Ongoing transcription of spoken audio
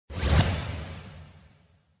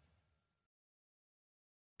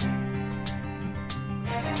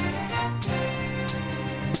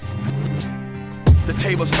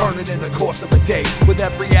tables turning in the course of a day. With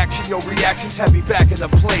every action, your reaction's heavy back in the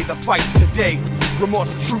play. The fight's today.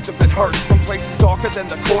 Remorse and truth if it hurts. From places darker than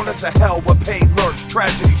the corners of hell where pain lurks.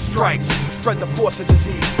 Tragedy strikes. Spread the force of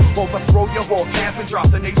disease. Overthrow your whole camp and drop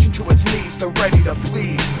the nation to its knees. They're ready to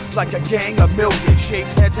bleed. Like a gang of million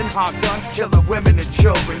shaved heads and hot guns killing women and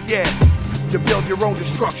children. Yeah. You build your own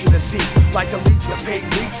destruction to seek. Like elites that pay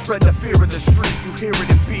leaks, spread the fear of the street. You hear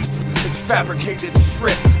it in beats, it's fabricated and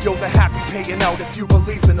stripped. Yo, the happy paying out if you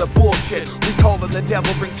believe in the bullshit. We call it the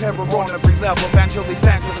devil, bring terror on every level.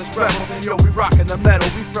 Evangelist rebels, and yo, we rockin' the metal.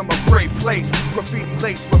 We from a great place, graffiti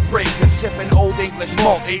laced with breakers. Sipping old English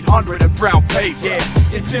malt, 800 and brown paper. Yeah,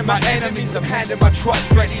 it's in my enemies, I'm handing my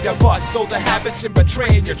trust, ready to bust. So the habits in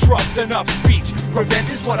betraying your trust, enough speech.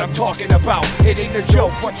 Revenge is what I'm talking about. It ain't a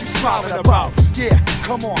joke, what you smiling about. Yeah,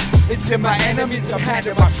 come on. It's in my enemies, I'm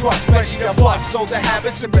handing my trust, ready to bust. So the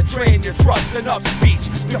habits in betraying your trust, enough speech.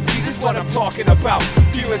 Defeat is what I'm talking about.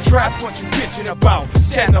 Feeling trapped, what you bitching about.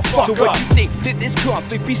 Stand the fuck up. So what you think that this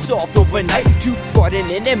conflict be solved overnight? Too broad an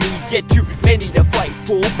enemy, yet too many to fight.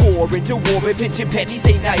 Full bore into war and pitching pennies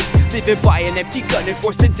ain't nice. Living by an empty gun and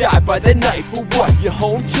forced to die by the knife. For what? Your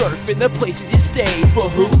home turf and the places you stay. For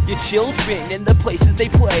who? Your children and the places they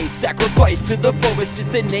play. Sacrifice to the fullest is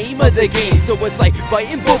the name of the game. So it's like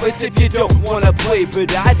biting bullets if you don't wanna play.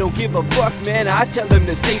 But I don't give a fuck, man, I tell them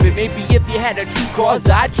to save it. Maybe if you had a true cause,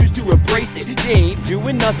 I'd choose to embrace it. They ain't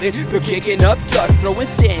doing nothing but kicking up dust, throwing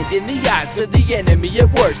sand in the eyes of the enemy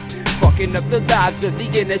at worst. Fucking up the lives of the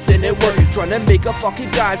innocent at work. Trying to make a fucking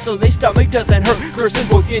dime so their stomach doesn't hurt. Cursing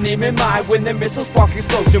both your name and mine when the missiles spark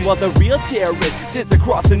explosion. While the real terrorist sits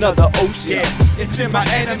across another ocean. Yeah, it's in my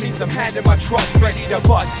enemies, I'm handing my trust, ready to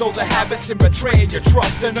bust. So the habits in betraying your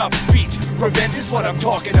trust, enough speech. Revenge is what I'm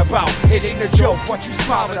talking about. It ain't a joke, what you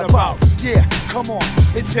smiling about. Yeah, come on.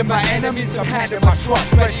 It's in my enemies, I'm handing my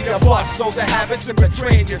trust, ready to bust. So the habits in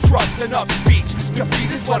betraying your trust, enough speech.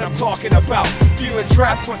 Defeat is what I'm talking about. Feeling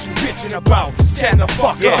trapped, what you bitching about. Stand the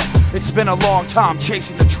fuck up. It's been a long time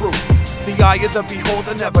chasing the truth. The eye of the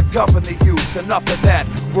beholder never govern the youth. Enough of that.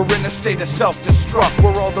 We're in a state of self-destruct,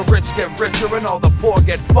 where all the rich get richer and all the poor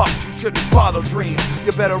get fucked. You shouldn't follow dreams.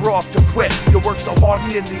 You're better off to quit. You work so hard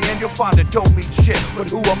and in the end you'll find it don't mean shit. But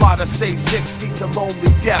who am I to say 6 feet to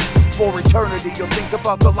lonely death? For eternity you'll think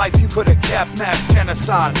about the life you could have kept. Mass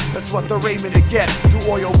genocide, that's what they're aiming to get.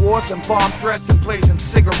 Through oil wars and bomb threats and blazing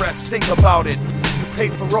cigarettes. Think about it.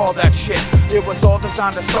 Paid for all that shit. It was all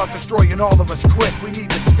designed to start destroying all of us quick. We need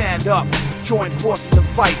to stand up, join forces and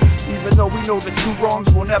fight. Even though we know the true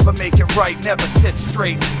wrongs will never make it right. Never sit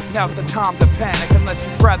straight. Now's the time to panic, unless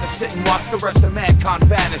you'd rather sit and watch the rest of mankind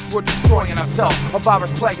vanish. We're destroying ourselves, a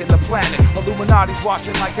virus plaguing the planet. Illuminati's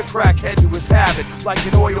watching like a crackhead to his habit. Like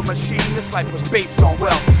an oil machine, this life was based on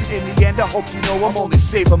wealth. In the end, I hope you know I'm only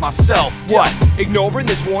saving myself. What? Ignoring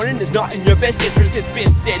this warning is not in your best interest. It's been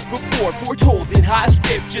said before, foretold in high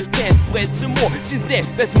scriptures, pamphlet some more. Since then,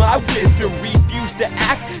 that's my wisdom. Refuse to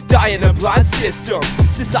act, die in a blind system.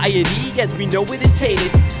 Society as we know it is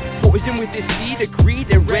tainted. Poison with the seed of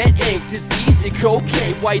greed and red ink. Disease and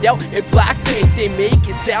cocaine, white out and black paint. They make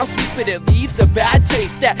it sound sweet, but it leaves a bad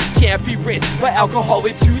taste that can't be rinsed by alcohol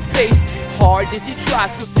and toothpaste. Hard as you try,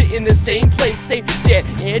 still sit in the same place. Same dead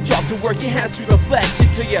and drop to work your hands through the flesh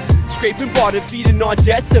until you're scraping bottom, feeding on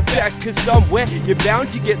death's effects. Cause somewhere you're bound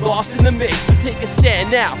to get lost in the mix. So take a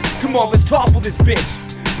stand now, come on, let's topple this bitch.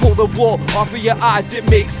 Pull the wool off of your eyes, it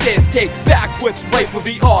makes sense. Take back what's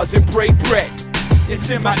rightfully ours and break bread. It's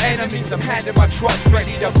in my enemies, I'm handing my trust,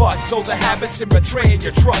 ready to bust. So the habits in betraying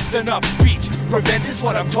your trust, enough speech. Revenge is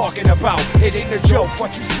what I'm talking about. It ain't a joke,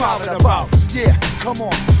 what you smiling about. Yeah, come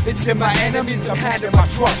on. It's in my enemies, I'm handing my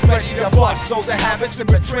trust, ready to bust. So the habits in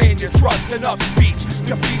betraying your trust, enough speech.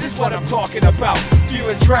 Defeat is what I'm talking about.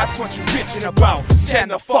 Feeling trapped, what you bitching about.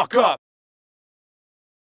 Stand the fuck up.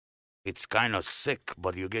 It's kind of sick,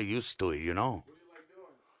 but you get used to it, you know?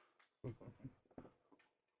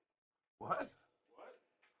 What?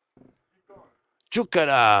 You could,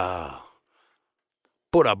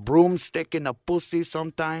 put a broomstick in a pussy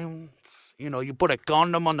sometimes. You know, you put a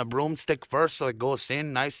condom on the broomstick first so it goes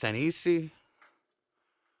in nice and easy.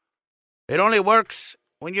 It only works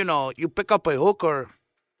when, you know, you pick up a hooker.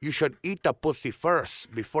 You should eat the pussy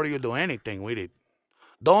first before you do anything with it.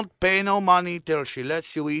 Don't pay no money till she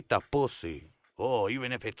lets you eat the pussy. Oh,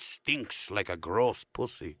 even if it stinks like a gross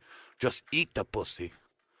pussy. Just eat the pussy.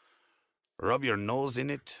 Rub your nose in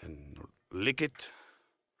it and lick it.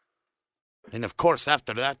 And of course,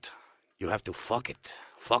 after that, you have to fuck it.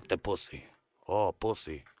 Fuck the pussy. Oh,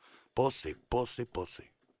 pussy. Pussy, pussy, pussy.